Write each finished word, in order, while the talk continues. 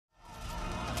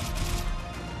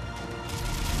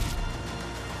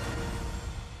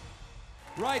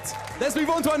Right, let's move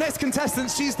on to our next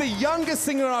contestant. She's the youngest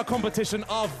singer in our competition,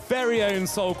 our very own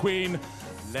Soul Queen.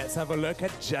 Let's have a look at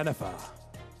Jenifer.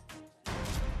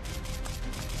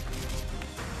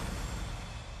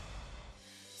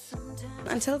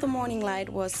 Until the Morning Light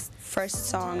was first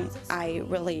song I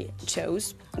really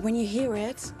chose. When you hear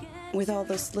it, with all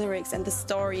those lyrics and the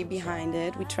story behind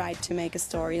it, we tried to make a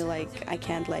story like I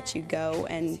Can't Let You Go,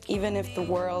 and even if the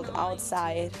world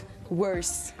outside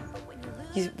worse,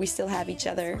 we still have each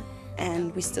other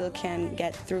and we still can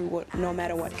get through no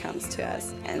matter what comes to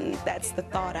us. And that's the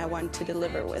thought I want to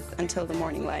deliver with Until the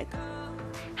Morning Light.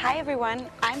 Hi everyone,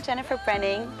 I'm Jenifer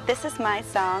Brening. This is my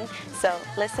song, so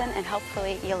listen and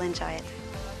hopefully you'll enjoy it.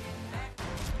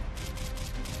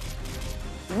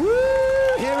 Woo!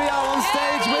 Here we are on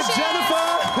stage with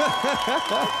Jenifer.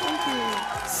 Thank you.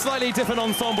 Slightly different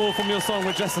ensemble from your song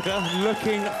with Jessica.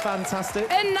 Looking fantastic.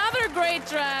 Another great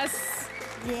dress.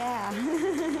 Yeah.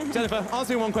 Jenifer,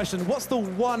 answer me one question. What's the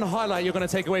one highlight you're going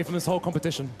to take away from this whole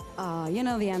competition? You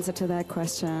know the answer to that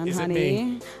question, Is honey. it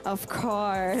me? Of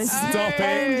course. Stop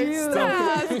it.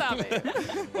 Stop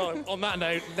it. Well, on that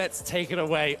note, let's take it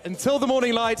away. Until the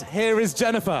Morning Light, here is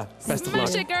Jenifer. Best of luck.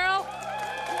 Smash it, girl.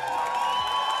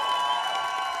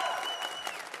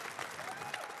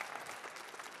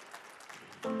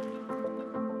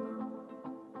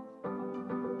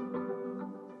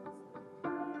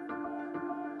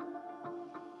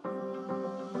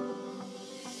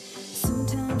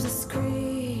 Sometimes I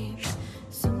scream,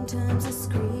 sometimes I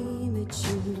scream at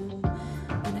you,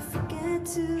 and I forget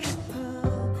to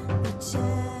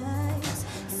apologize.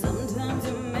 Sometimes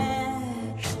I'm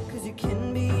mad, 'cause you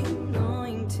can be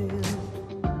annoying too.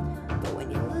 But when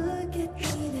you look at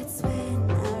me, that's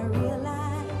when I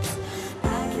realize I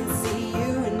can see you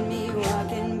and me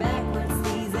walking backwards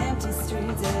these empty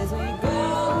streets as we go.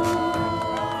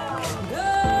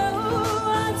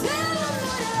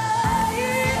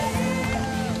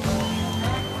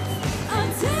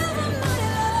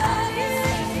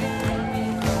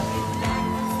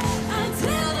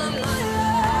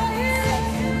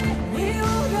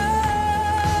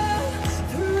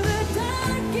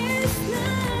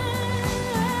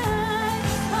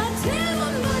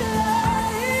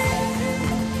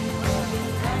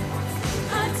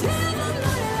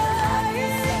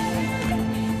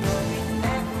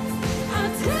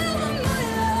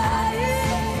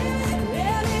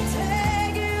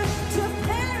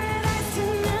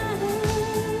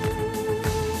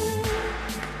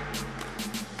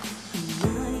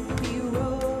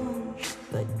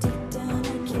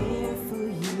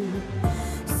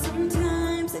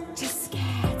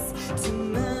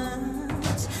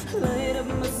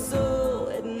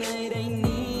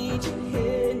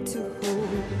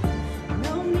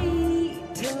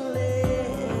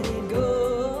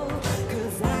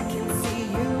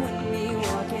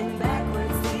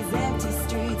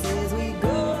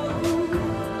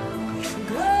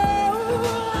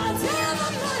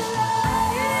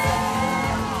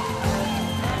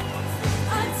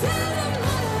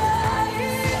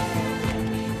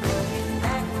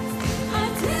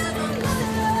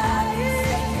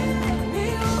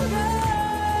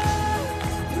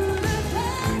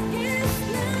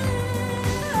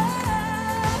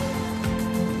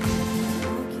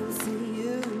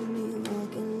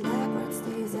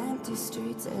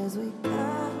 Streets as we go,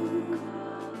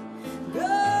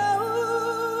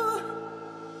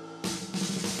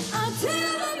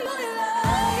 until the morning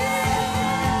light,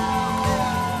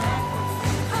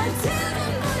 until the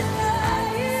morning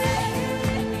light,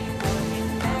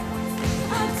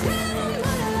 until the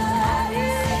morning light,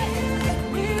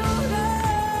 we'll go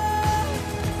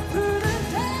through the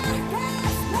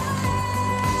darkest night,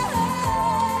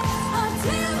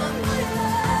 until the morning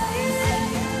light.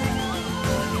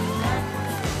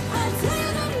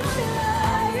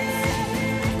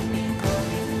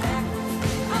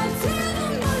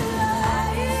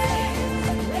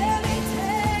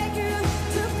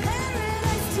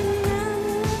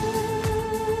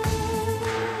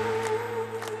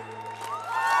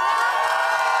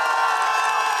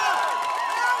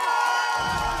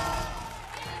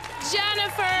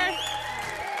 Jenifer.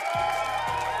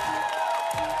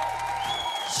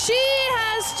 She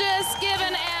has just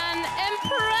given an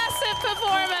impressive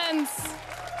performance.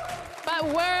 But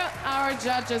were our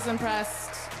judges impressed?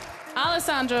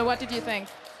 Alessandro, what did you think?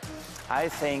 I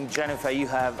think, Jenifer, you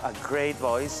have a great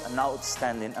voice, an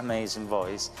outstanding, amazing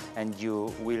voice, and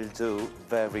you will do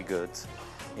very good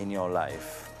in your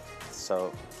life.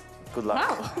 So, good luck.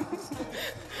 Wow.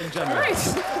 Great.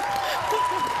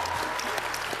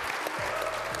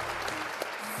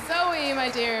 Zoe, my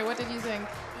dear, what did you think?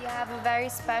 You have a very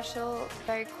special,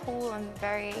 very cool and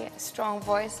very strong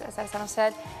voice, as Alessandro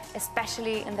said,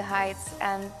 especially in the heights.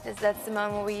 And that's the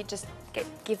moment where you just give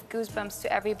goosebumps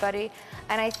to everybody.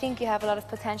 And I think you have a lot of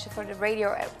potential for the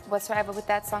radio whatsoever with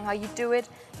that song. How you do it,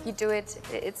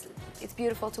 it's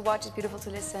beautiful to watch, it's beautiful to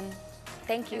listen.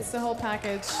 Thank you. It's the whole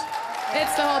package.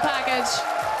 It's the whole package.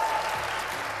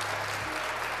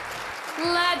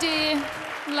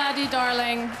 Laddie,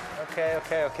 darling.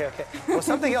 Okay. Well,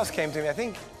 something else came to me. I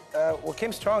think what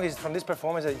came strong is from this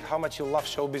performance is how much you love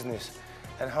show business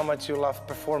and how much you love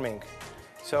performing.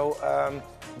 So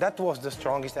that was the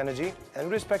strongest energy. And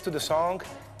with respect to the song,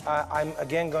 I'm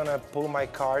again gonna pull my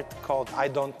card called I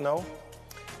Don't Know.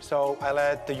 So I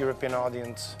let the European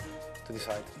audience to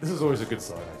decide. This is always a good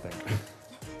sign, I think.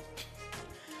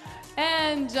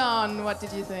 And John, what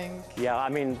did you think? Yeah, I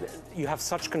mean, you have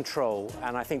such control,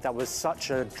 and I think that was such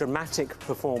a dramatic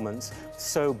performance,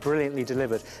 so brilliantly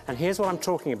delivered. And here's what I'm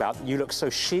talking about. You look so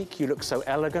chic, you look so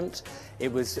elegant.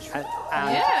 It was... Yeah!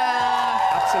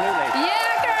 Absolutely.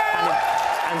 Yeah, girl!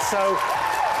 And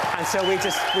so we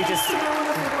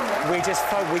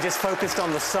just focused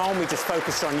on the song, we just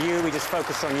focused on you, we just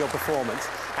focused on your performance,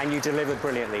 and you delivered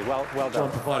brilliantly. Well done.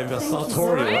 John providing the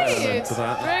sartorial element to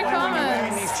that. Great comments.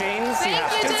 Wearing these jeans, Thank you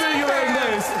have you, to. Consider your own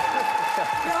nose.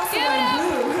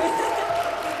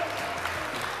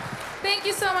 Thank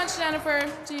you so much, Jenifer.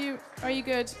 Are you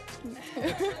good?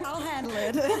 I'll handle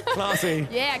it. Classy.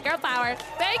 Yeah, girl power.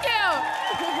 Thank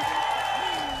you.